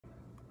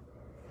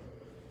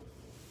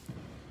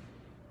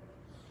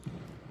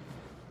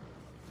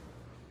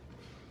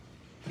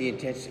The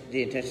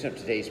intention of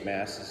today's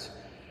Mass is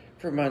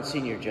for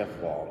Monsignor Jeff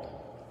Wald.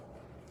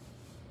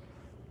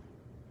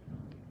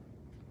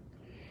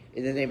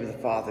 In the name of the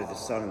Father, the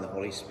Son, and the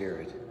Holy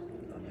Spirit.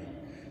 Amen.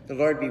 The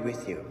Lord be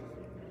with you.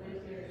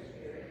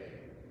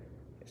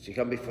 As we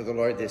come before the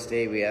Lord this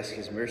day, we ask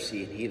his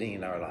mercy and healing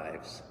in our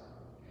lives.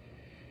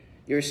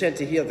 You were sent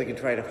to heal the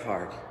contrite of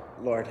heart.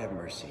 Lord, have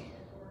mercy.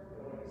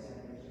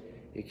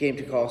 You came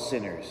to call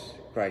sinners.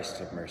 Christ,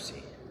 have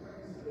mercy.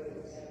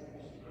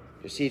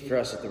 Intercede for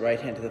us at the right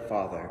hand of the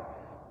Father.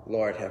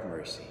 Lord, have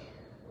mercy.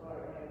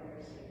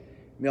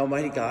 May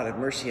Almighty God have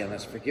mercy on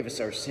us, forgive us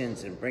our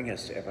sins, and bring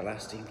us to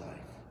everlasting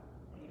life.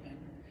 Amen.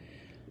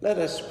 Let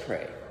us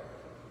pray.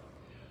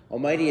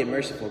 Almighty and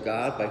merciful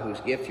God, by whose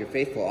gift your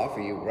faithful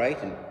offer you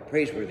right and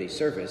praiseworthy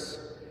service,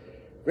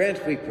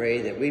 grant, we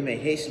pray, that we may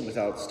hasten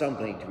without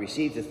stumbling to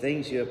receive the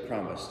things you have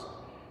promised.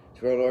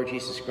 Through our Lord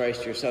Jesus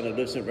Christ, your Son, who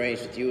lives and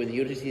reigns with you in the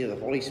unity of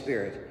the Holy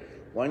Spirit,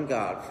 one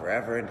God,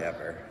 forever and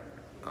ever.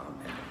 Amen.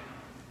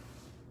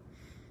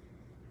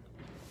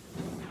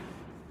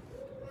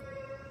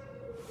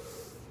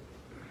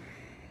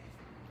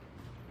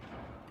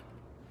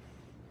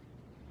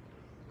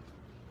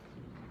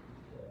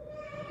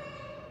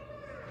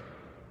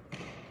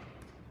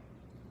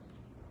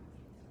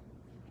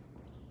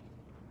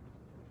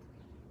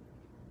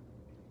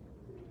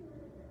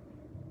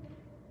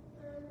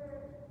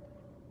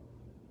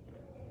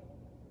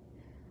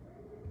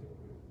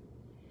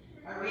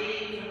 A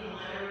reading from the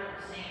letter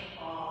of St.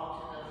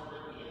 Paul to the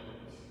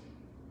Philippians.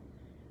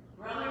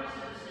 Brothers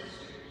and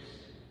sisters,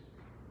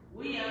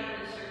 we are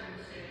the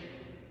circumcision,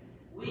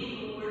 we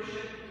who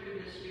worship through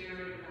the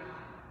Spirit of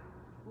God,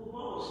 who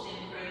boast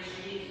in Christ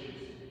Jesus,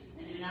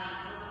 and do not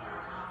put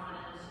our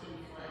confidence in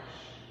flesh,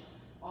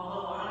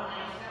 although I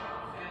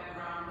myself have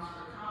grounds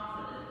for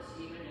confidence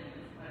even in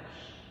the flesh.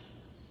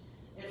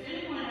 If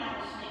anyone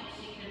else thinks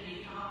he can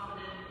be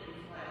confident in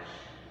flesh,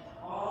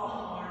 all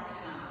the more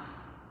can I.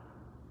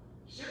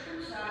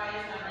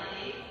 Circumcised on the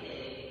 8th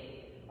day,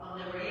 of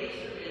the race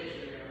of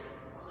Israel,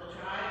 of the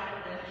tribe of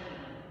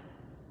Benjamin,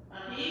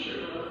 a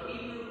Hebrew of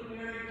Hebrew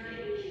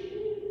parentage,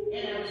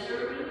 in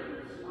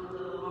observance of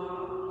the law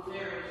of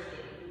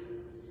Pharisee.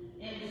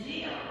 In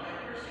zeal I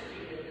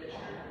persecuted the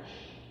church.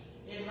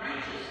 In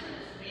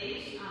righteousness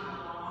based on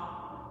the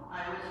law,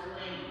 I was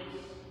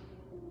blameless.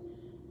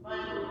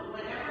 But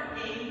whatever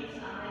gains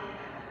I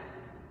had,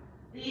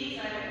 these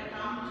I have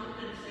come to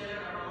consider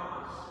a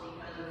loss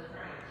because of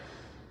Christ.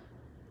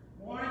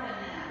 More than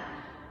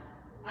that,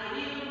 I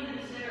even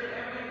consider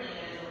everything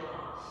as a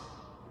loss,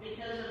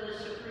 because of the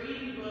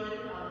supreme good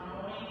of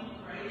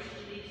knowing Christ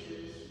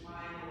Jesus,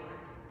 my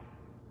Lord.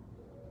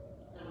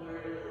 The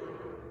word of the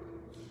Lord.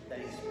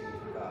 Thanks be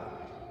to God.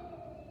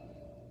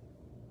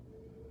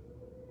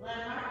 Let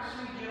hearts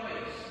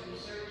rejoice who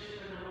search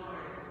for the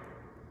Lord.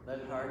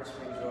 Let hearts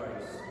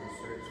rejoice who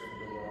search for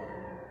the Lord.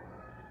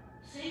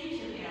 Sing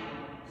to him,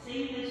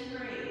 sing his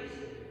praise,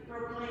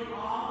 proclaim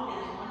all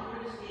his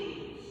wondrous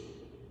deeds.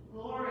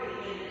 Glory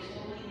in his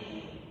holy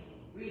name.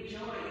 Rejoice,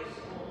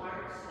 O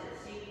hearts that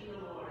seek the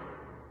Lord.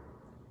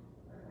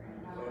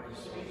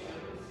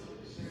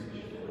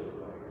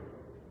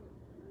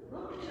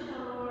 Look to the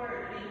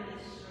Lord in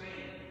his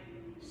strength.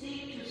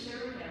 Seek to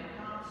serve him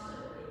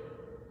constantly.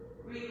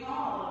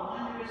 Recall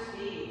the wondrous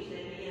deeds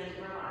that he has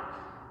wrought,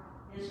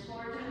 his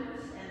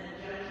portents and the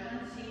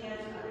judgments he has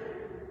uttered.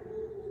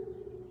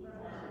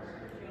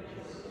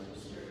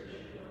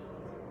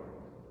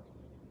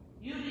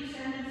 You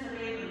descendants of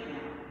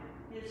Abraham,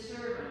 his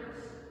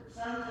servants,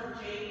 sons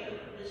of Jacob,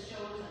 his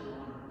chosen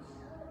ones.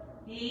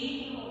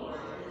 He, the Lord,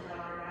 is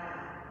our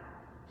God.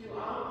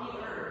 Throughout the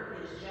earth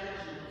his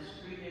judgments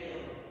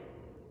prevail.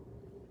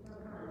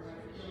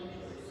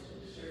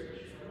 Search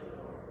for the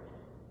Lord.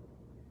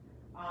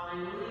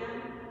 Alleluia,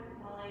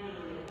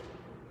 alleluia.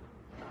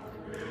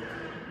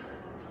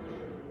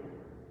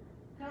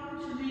 Come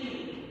to me,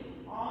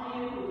 all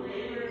you who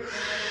labor and are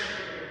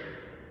burdened,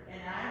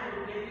 and I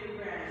will give you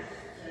rest,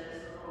 says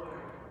the Lord.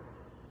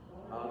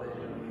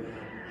 Hallelujah.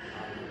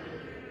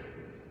 Hallelujah.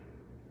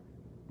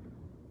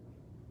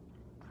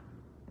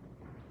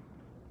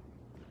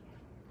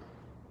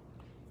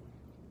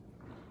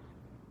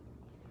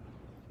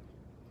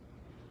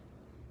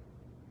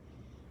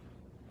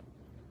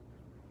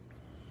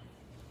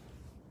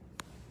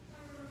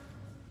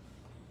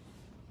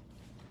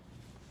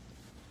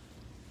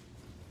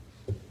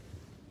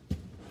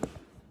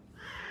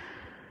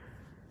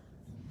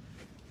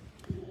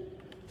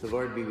 The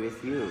Lord be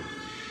with you.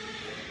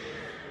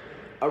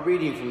 A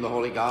reading from the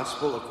Holy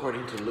Gospel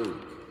according to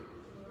Luke.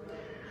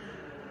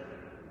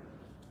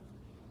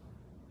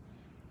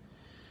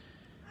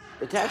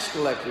 The tax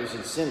collectors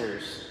and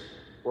sinners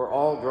were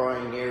all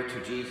drawing near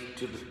to Jesus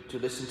to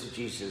listen to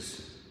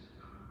Jesus.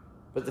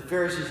 But the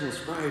Pharisees and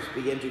scribes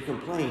began to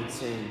complain,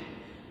 saying,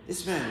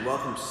 "This man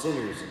welcomes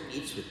sinners and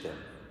eats with them."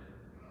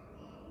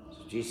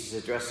 So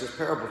Jesus addressed this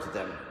parable to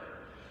them.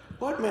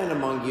 "What man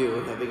among you,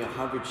 having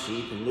 100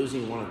 sheep and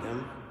losing one of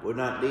them, would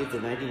not leave the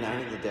 99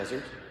 in the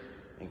desert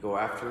and go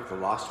after the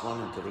lost one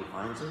until he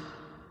finds it?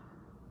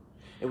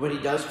 And when he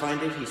does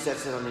find it, he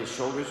sets it on his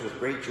shoulders with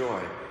great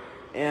joy.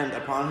 And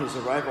upon his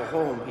arrival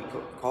home, he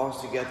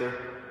calls together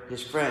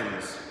his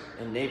friends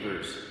and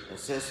neighbors and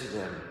says to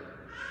them,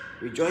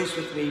 "Rejoice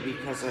with me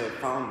because I have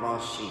found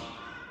lost sheep."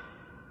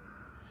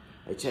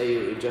 I tell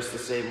you, in just the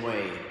same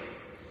way,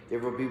 there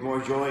will be more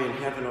joy in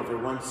heaven over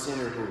one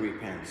sinner who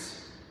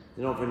repents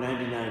than over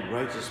 99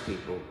 righteous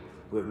people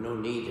who have no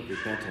need of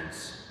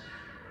repentance.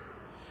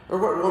 Or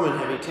what woman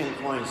having 10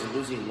 coins and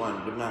losing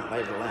one would not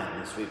light a lamp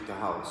and sweep the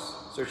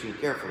house, searching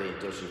carefully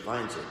until she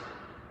finds it?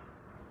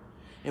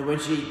 And when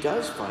she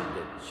does find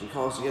it, she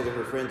calls together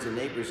her friends and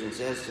neighbors and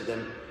says to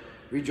them,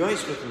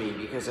 "Rejoice with me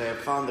because I have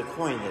found the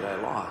coin that I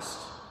lost."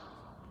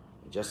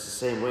 In just the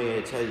same way,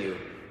 I tell you,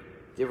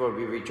 there will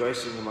be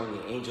rejoicing among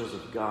the angels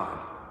of God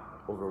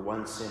over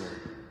one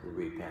sinner who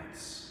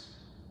repents.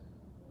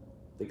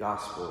 The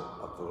Gospel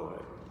of the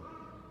Lord.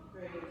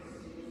 Praise to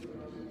you,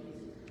 Lord Jesus.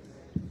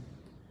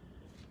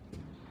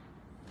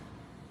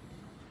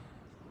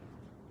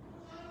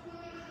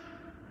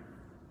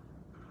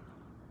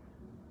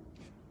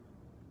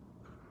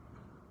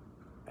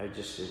 I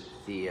just did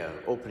the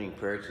opening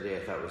prayer today.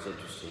 I thought was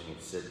interesting.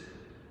 It said,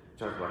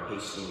 talk about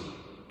hastening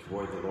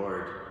toward the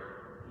Lord.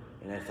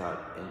 And I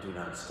thought, and do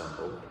not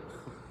stumble.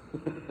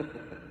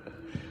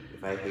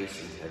 If I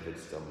hastened, I would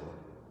stumble.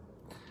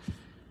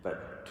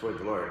 But toward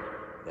the Lord,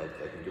 that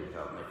I can do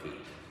without my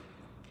feet.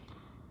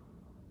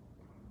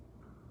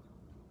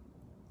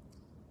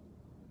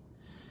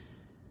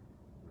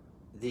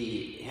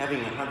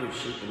 Having 100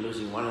 sheep and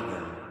losing one of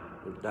them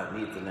would not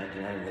leave the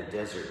 99 in the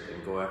desert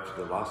and go after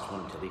the lost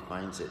one until he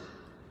finds it.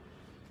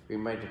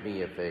 Reminded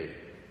me of an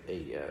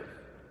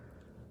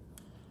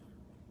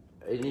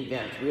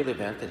real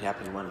event that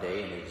happened one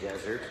day in the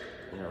desert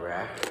in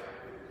Iraq.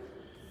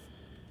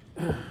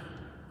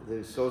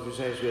 The soldiers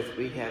I was with,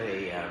 we had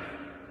it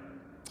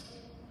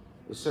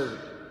was sort of,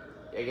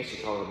 I guess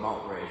you call it a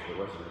mountain range, but it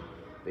wasn't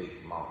a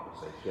big mountain, it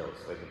was like hills,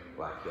 like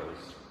black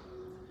hills.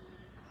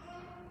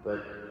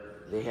 But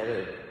they had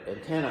an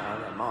antenna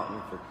on that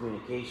mountain for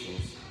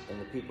communications, and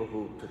the people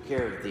who took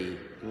care of the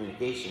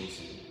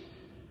communications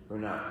were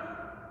not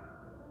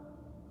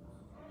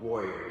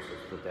warriors,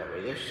 let's put it that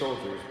way. They're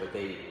soldiers, but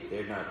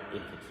they're not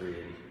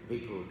infantry and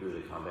people who do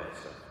the combat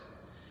stuff.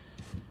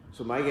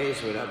 So my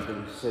guys went up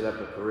and set up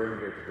a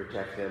perimeter to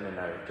protect them, and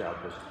our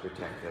job was to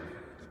protect them.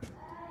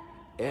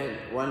 And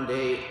one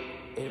day,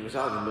 and it was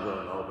out in the middle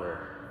of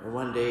nowhere, and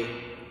one day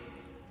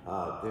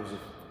there was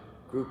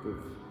a group of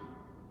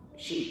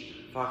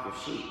sheep, flock of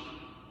sheep,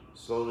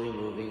 slowly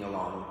moving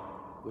along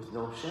with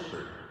no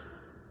shepherd.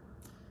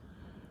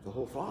 The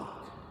whole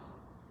flock.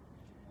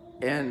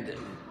 And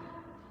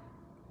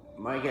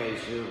my guys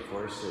knew, of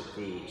course, that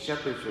the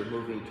shepherds were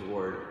moving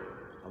toward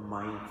a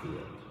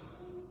minefield.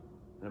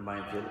 And a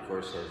minefield, of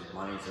course, has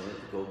mines in it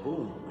that go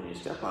boom when you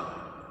step on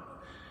them.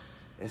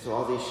 And so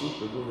all these sheep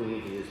were moving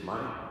into this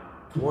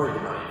toward the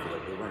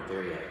minefield. They weren't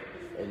there yet.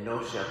 And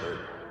no shepherd.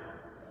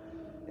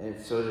 And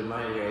so did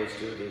my guys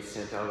do. They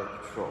sent out a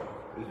patrol,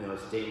 even though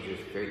it's dangerous,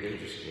 very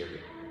dangerous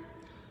area,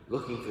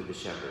 looking for the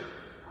shepherd.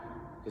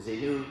 Because they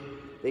knew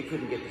they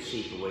couldn't get the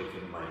sheep away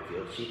from the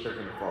minefield. Sheep are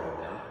going to follow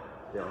them.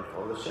 They don't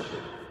follow the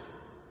shepherd.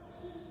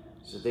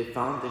 So they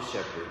found the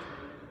shepherd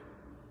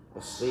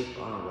asleep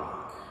on a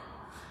rock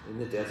in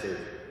the desert,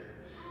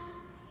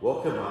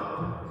 woke him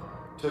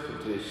up, took him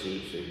to his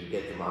sheep so he could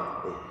get them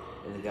out,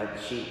 and they got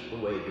the sheep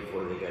away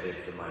before they got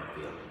into the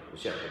minefield. The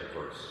shepherd, of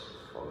course,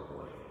 followed them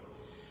away.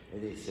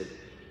 And they said,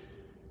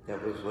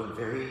 that was one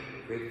very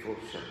grateful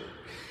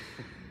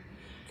shepherd.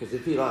 Because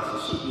if he lost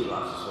his sheep, he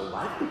lost his whole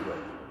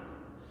livelihood.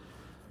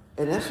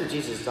 And that's what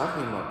Jesus is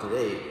talking about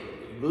today,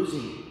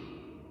 losing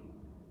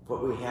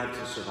what we have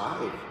to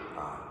survive,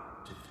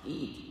 to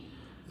feed.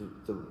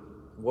 The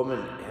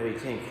woman having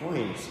 10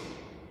 coins,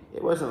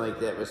 it wasn't like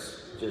that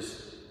was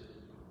just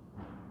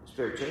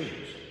spare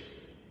change.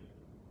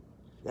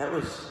 That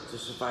was to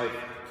survive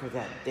for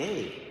that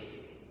day.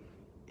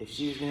 If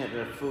she was going to have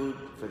enough food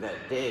for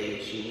that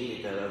day, she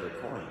needed that other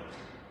coin.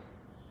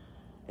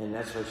 And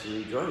that's why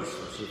she rejoiced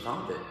when she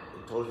found it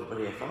and told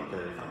everybody, I found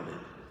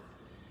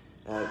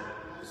it.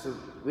 So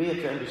we have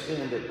to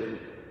understand that when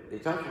they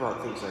talk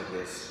about things like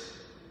this,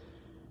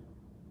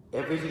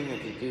 everything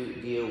that they do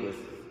deal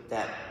with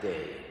that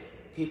day.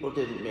 People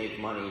didn't make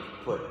money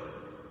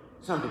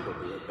some people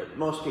did, but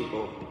most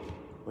people,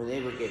 when they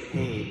would get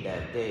paid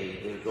that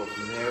day, they would go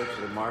from there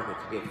to the market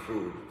to get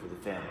food for the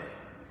family.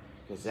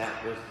 Because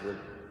that was the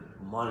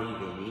money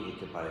they needed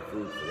to buy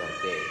food for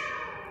that day.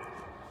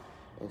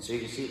 And so you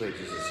can see why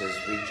Jesus says,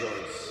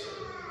 rejoice.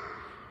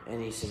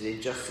 And he said,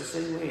 in just the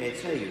same way, I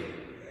tell you,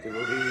 there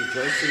will be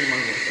rejoicing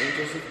among the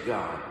angels of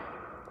God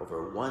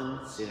over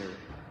one sinner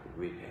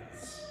who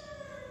repents.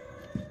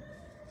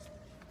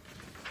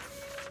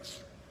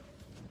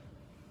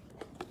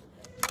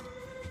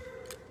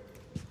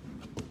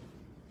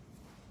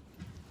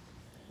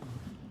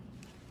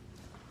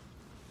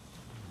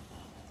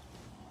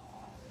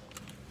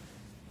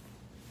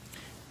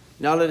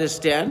 Now let us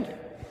stand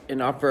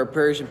and offer our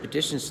prayers and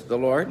petitions to the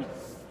Lord.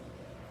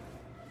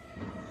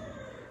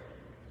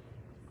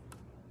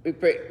 We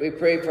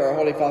pray for our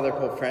Holy Father,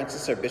 Pope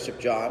Francis, our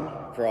Bishop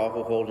John, for all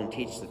who hold and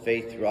teach the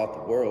faith throughout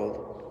the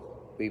world.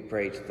 We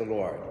pray to the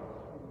Lord.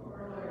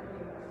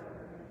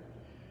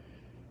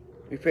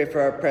 We pray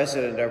for our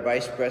President, our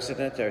Vice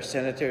President, our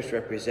Senators,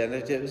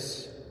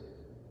 Representatives,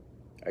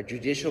 our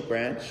Judicial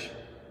Branch,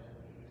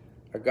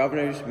 our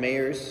Governors,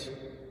 Mayors,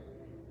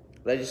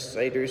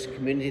 Legislators,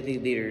 Community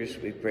Leaders.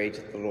 We pray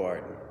to the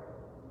Lord.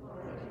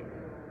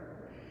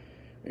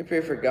 We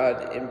pray for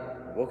God,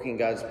 invoking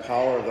God's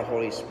power of the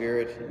Holy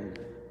Spirit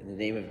in the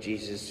name of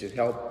Jesus to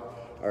help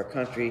our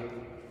country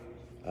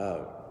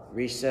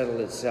resettle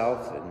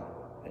itself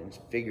and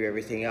figure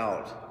everything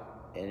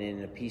out, and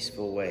in a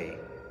peaceful way.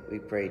 We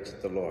pray to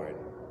the Lord.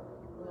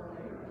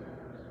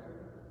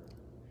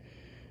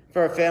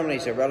 For our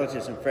families, our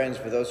relatives and friends,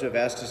 for those who have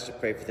asked us to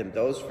pray for them,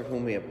 those for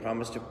whom we have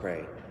promised to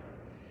pray,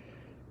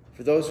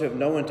 for those who have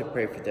no one to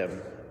pray for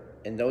them,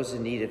 and those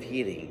in need of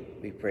healing,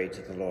 we pray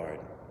to the Lord.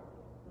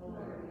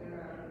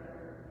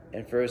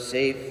 And for a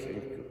safe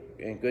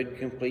and good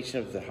completion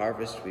of the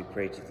harvest, we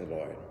pray to the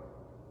Lord.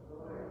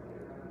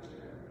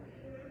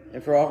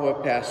 And for all who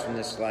have passed from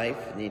this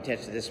life, in the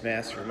intention of this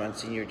Mass for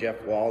Monsignor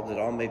Jeff Wald, that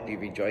all may be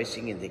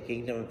rejoicing in the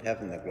kingdom of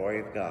heaven, the glory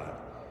of God,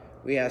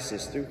 we ask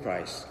this through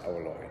Christ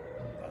our Lord.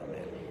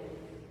 Amen.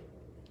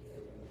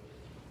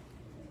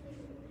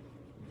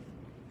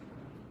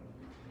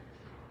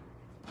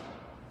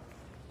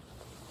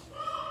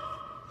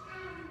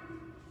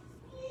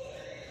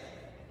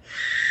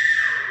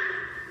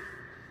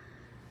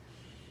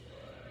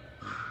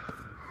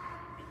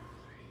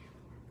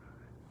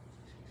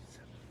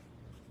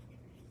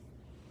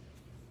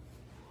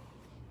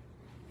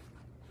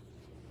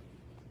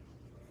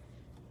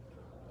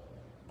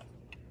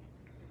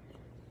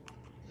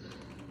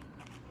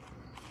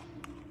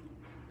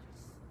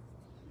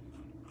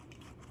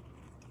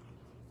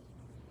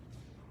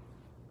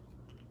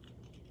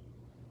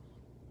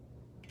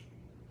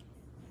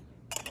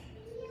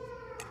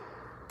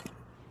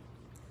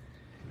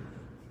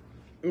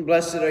 And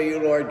blessed are you,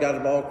 Lord, God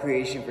of all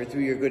creation, for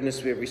through your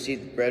goodness we have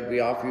received the bread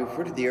we offer you,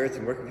 fruit of the earth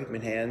and work of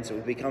human hands, it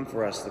will become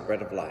for us the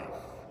bread of life.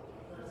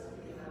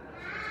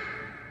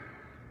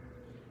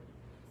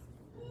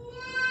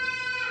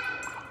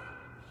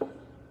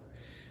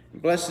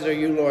 And blessed are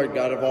you, Lord,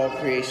 God of all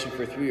creation,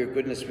 for through your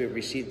goodness we have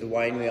received the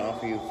wine we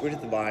offer you, fruit of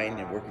the vine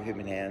and work of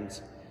human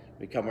hands,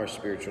 become our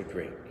spiritual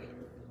drink.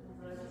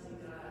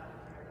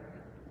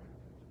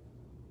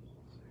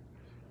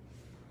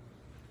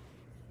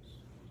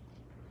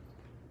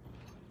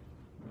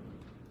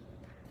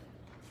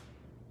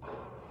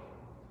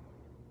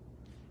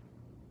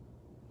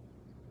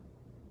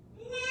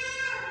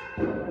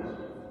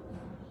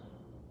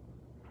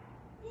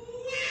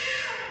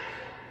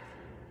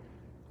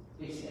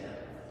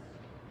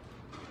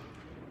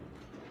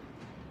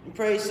 And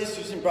pray,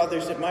 sisters and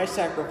brothers, that my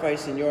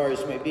sacrifice and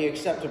yours may be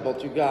acceptable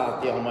to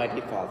God, the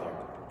Almighty Father.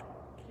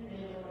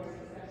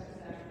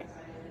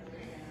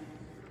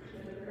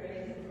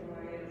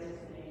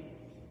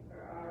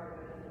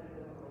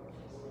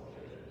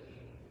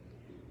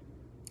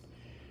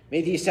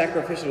 May these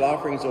sacrificial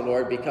offerings, O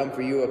Lord, become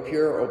for you a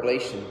pure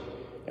oblation,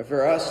 and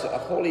for us a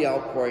holy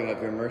outpouring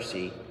of your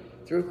mercy,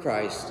 through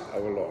Christ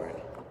our Lord.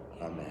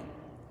 Amen.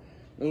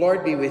 The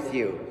Lord be with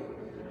you.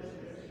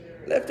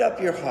 Lift up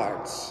your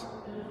hearts.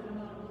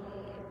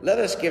 Let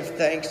us give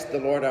thanks to the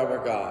Lord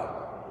our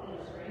God.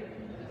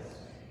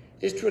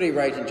 It is truly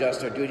right and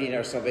just, our duty and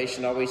our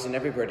salvation, always and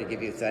everywhere to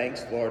give you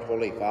thanks, Lord,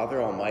 Holy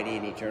Father, Almighty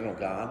and eternal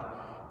God,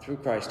 through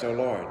Christ our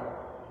Lord.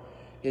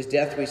 His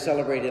death we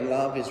celebrate in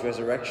love, his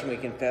resurrection we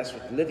confess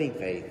with living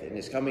faith, and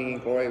his coming in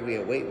glory we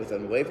await with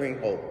unwavering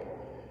hope.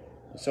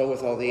 And so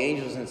with all the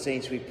angels and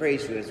saints we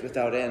praise you, as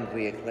without end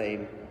we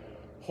acclaim,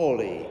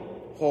 Holy,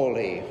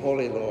 holy,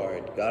 holy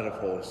Lord, God of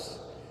hosts,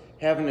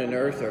 heaven and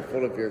earth are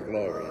full of your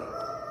glory.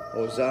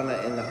 Hosanna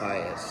in the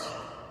highest.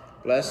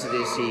 Blessed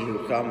is he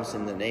who comes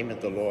in the name of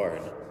the Lord.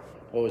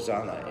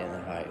 Hosanna in the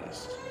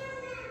highest.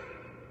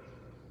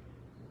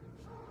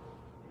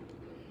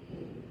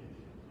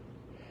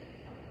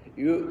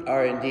 You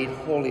are indeed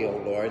holy, O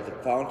Lord, the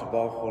fount of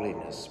all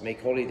holiness.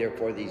 Make holy,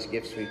 therefore, these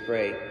gifts, we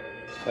pray,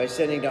 by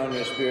sending down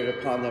your Spirit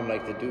upon them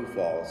like the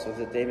dewfall, so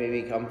that they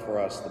may become for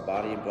us the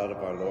body and blood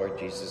of our Lord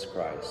Jesus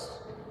Christ.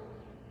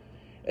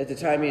 At the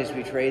time he was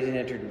betrayed and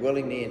entered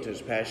willingly into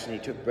his passion, he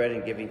took bread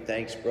and giving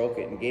thanks, broke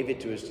it and gave it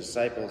to his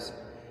disciples,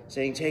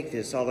 saying, "Take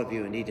this, all of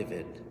you, and eat of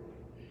it.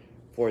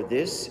 For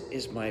this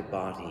is my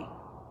body,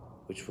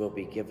 which will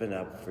be given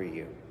up for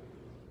you."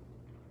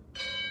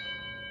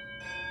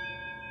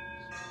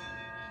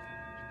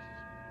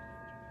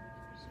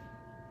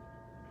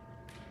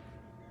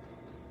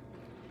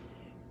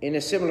 In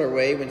a similar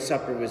way, when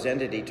supper was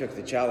ended, he took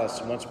the chalice,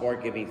 and once more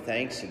giving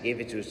thanks, he gave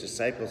it to his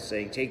disciples,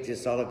 saying, "Take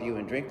this, all of you,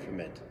 and drink from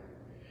it.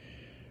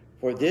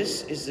 For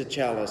this is the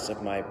chalice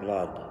of my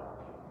blood,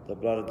 the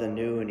blood of the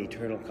new and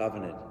eternal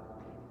covenant,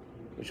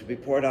 which will be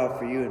poured out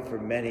for you and for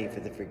many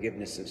for the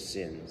forgiveness of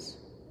sins.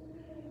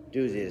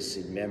 Do this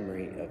in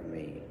memory of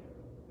me."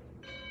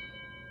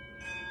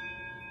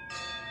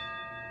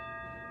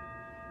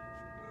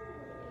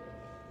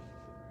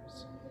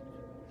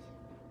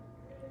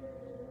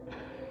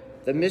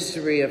 The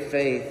mystery of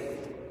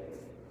faith.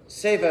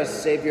 Save us,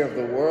 Savior of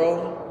the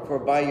world, for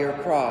by your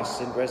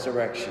cross and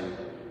resurrection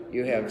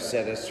you have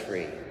set us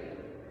free.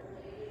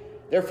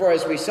 Therefore,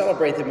 as we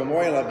celebrate the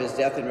memorial of his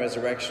death and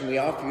resurrection, we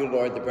offer you,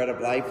 Lord, the bread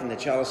of life and the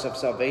chalice of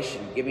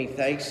salvation, giving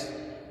thanks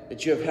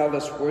that you have held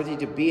us worthy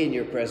to be in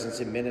your presence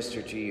and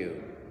minister to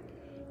you.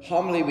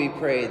 Humbly we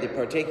pray that,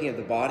 partaking of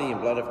the body and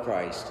blood of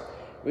Christ,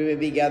 we may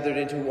be gathered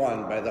into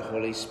one by the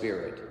Holy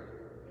Spirit.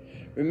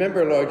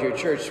 Remember, Lord, your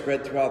church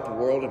spread throughout the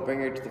world and bring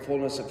her to the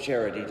fullness of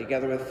charity,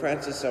 together with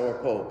Francis, our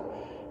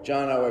Pope,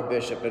 John, our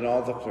Bishop, and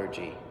all the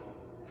clergy.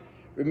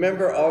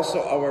 Remember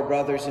also our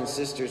brothers and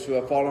sisters who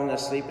have fallen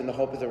asleep in the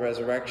hope of the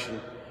resurrection,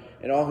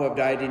 and all who have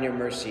died in your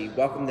mercy.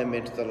 Welcome them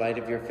into the light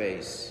of your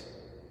face.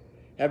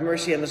 Have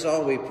mercy on us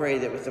all, we pray,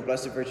 that with the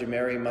Blessed Virgin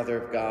Mary,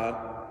 Mother of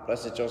God,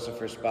 Blessed Joseph,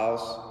 her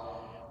spouse,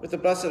 with the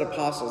blessed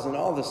apostles and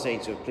all the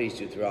saints who have pleased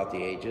you throughout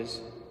the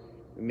ages,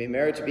 we may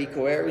merit to be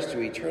co-heirs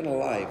to eternal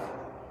life,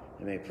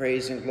 and may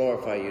praise and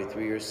glorify you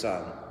through your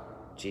Son,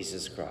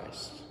 Jesus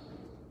Christ.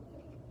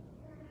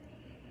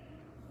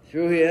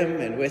 Through him,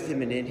 and with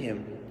him, and in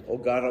him, O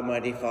God,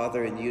 Almighty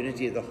Father, in the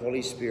unity of the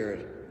Holy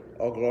Spirit,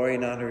 all glory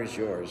and honor is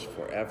yours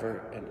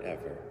forever and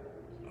ever.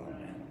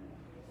 Amen.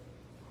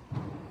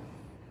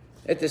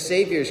 At the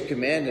Savior's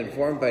command,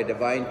 informed by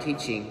divine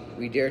teaching,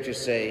 we dare to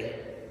say,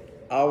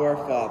 Our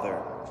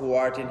Father, who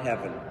art in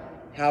heaven,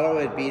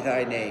 hallowed be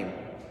thy name.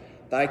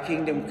 Thy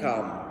kingdom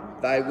come,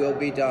 thy will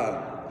be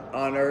done,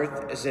 on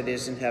earth as it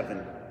is in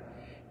heaven.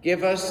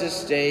 Give us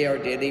this day our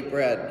daily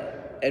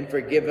bread, and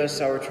forgive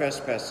us our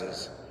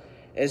trespasses,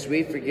 as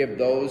we forgive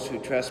those who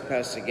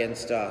trespass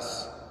against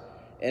us.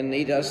 And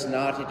lead us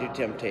not into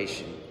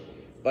temptation,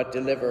 but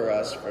deliver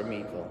us from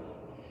evil.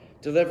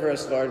 Deliver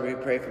us, Lord, we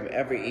pray, from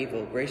every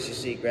evil.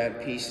 Graciously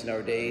grant peace in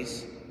our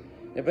days,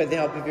 that by the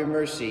help of your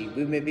mercy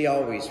we may be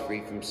always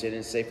free from sin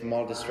and safe from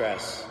all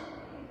distress,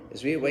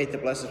 as we await the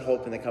blessed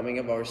hope in the coming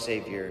of our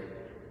Savior,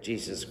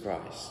 Jesus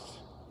Christ.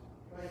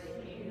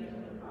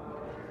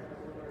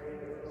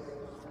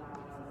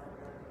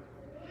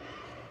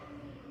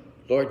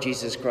 Lord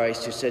Jesus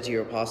Christ, who said to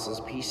your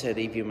apostles, Peace I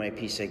leave you, my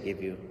peace I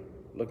give you,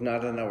 look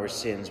not on our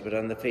sins, but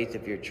on the faith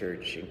of your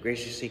church, and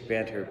graciously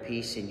grant her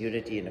peace and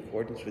unity in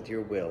accordance with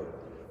your will,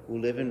 who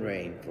live and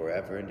reign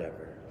forever and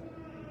ever.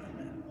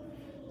 Amen.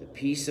 The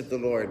peace of the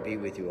Lord be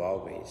with you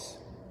always.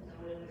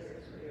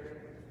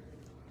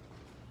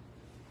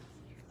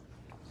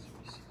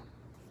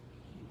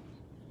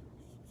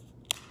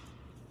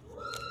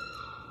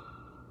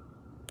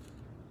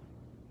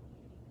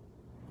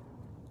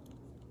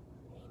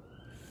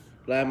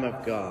 Lamb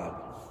of God,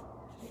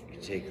 you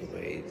take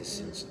away the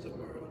sins of the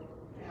world.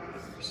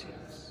 Have mercy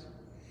on us.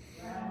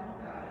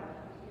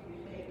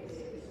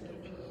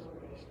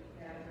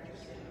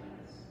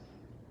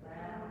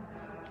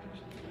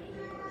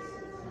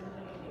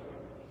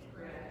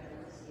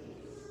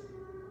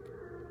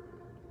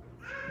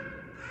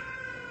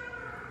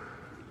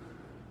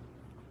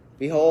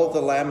 Behold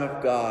the Lamb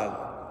of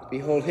God.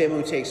 Behold him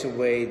who takes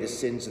away the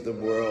sins of the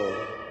world.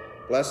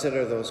 Blessed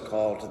are those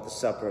called to the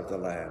supper of the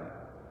Lamb.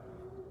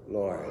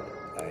 Lord,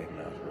 I am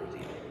not worthy.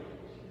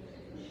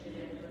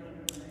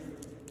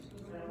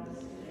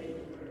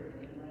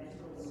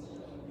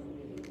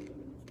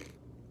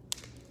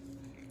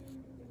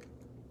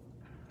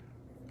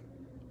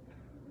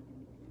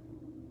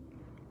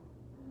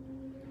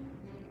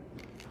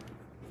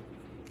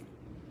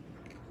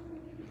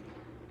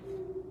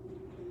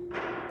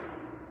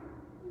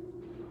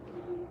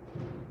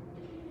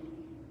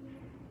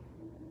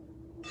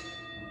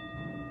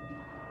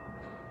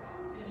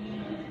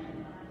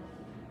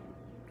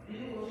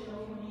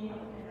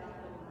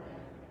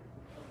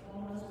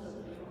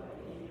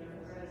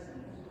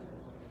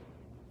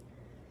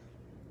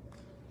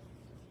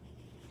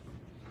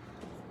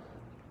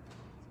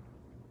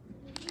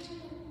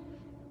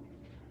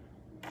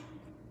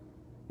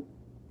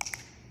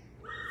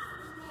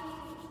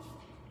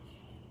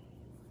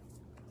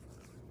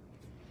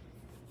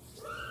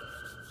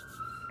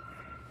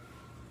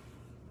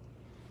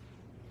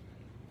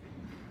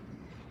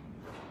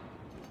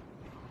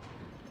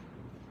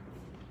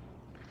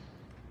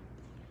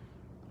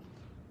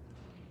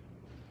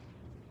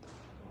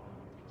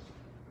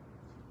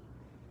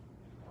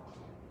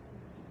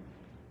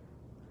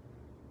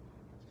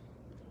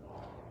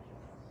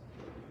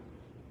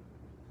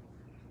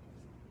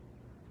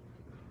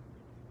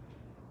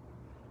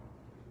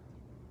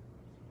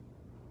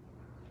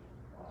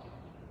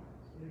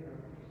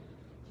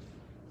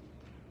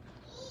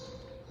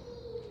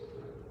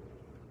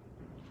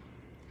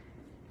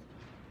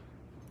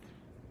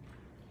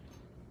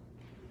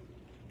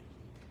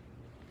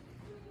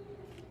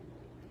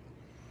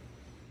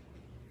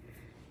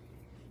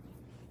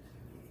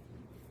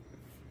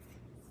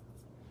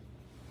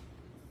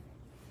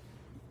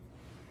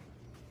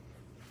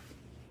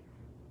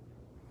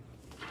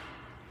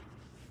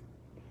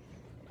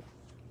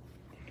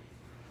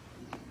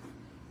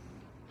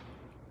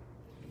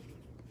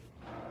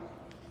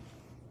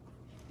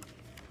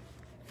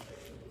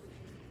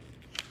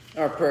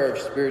 Our prayer of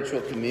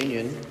spiritual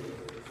communion.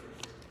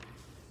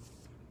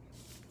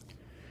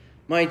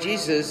 My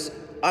Jesus,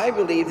 I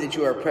believe that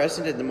you are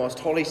present in the most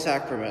holy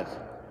sacrament.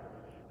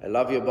 I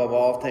love you above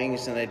all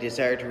things, and I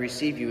desire to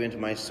receive you into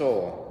my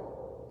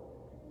soul.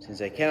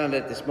 Since I cannot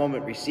at this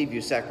moment receive you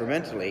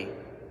sacramentally,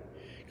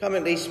 come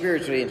at least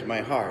spiritually into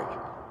my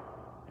heart.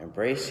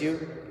 Embrace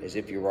you as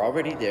if you were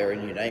already there,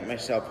 and unite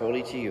myself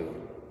wholly to you.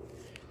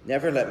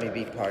 Never let me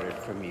be parted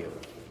from you.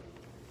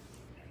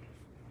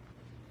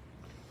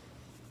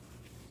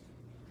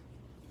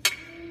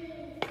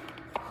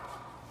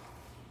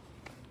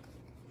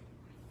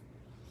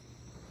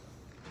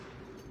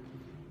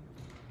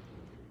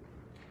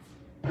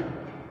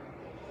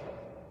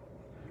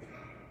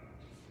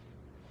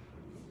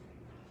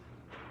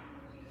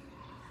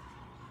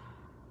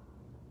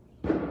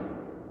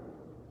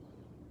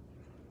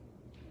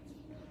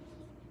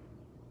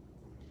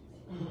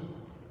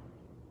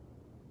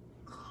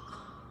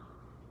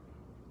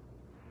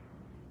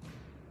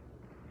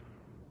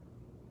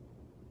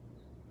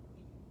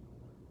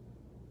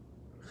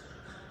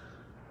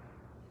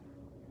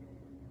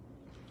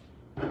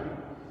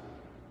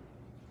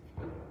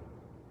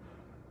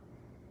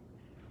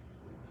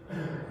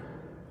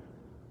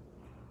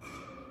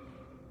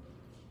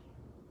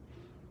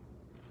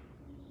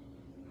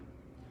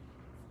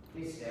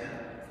 Please stand.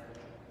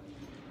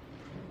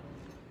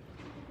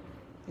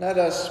 Let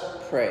us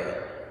pray.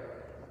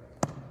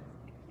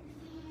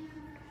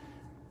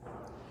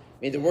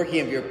 May the working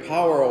of your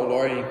power, O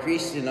Lord,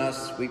 increase in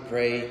us, we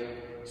pray,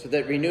 so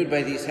that renewed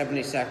by these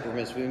heavenly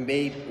sacraments, we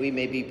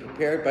may be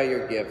prepared by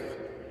your gift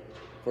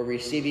for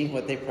receiving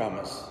what they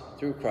promise,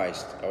 through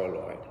Christ our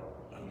Lord.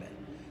 Amen.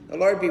 The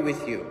Lord be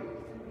with you.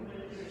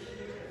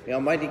 May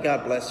Almighty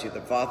God bless you,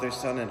 the Father,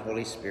 Son, and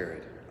Holy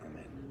Spirit.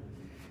 Amen.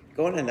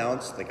 Go and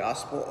announce the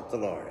gospel of the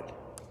Lord.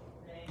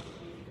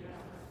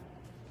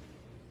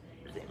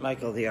 Saint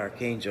Michael the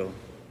Archangel,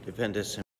 defend us.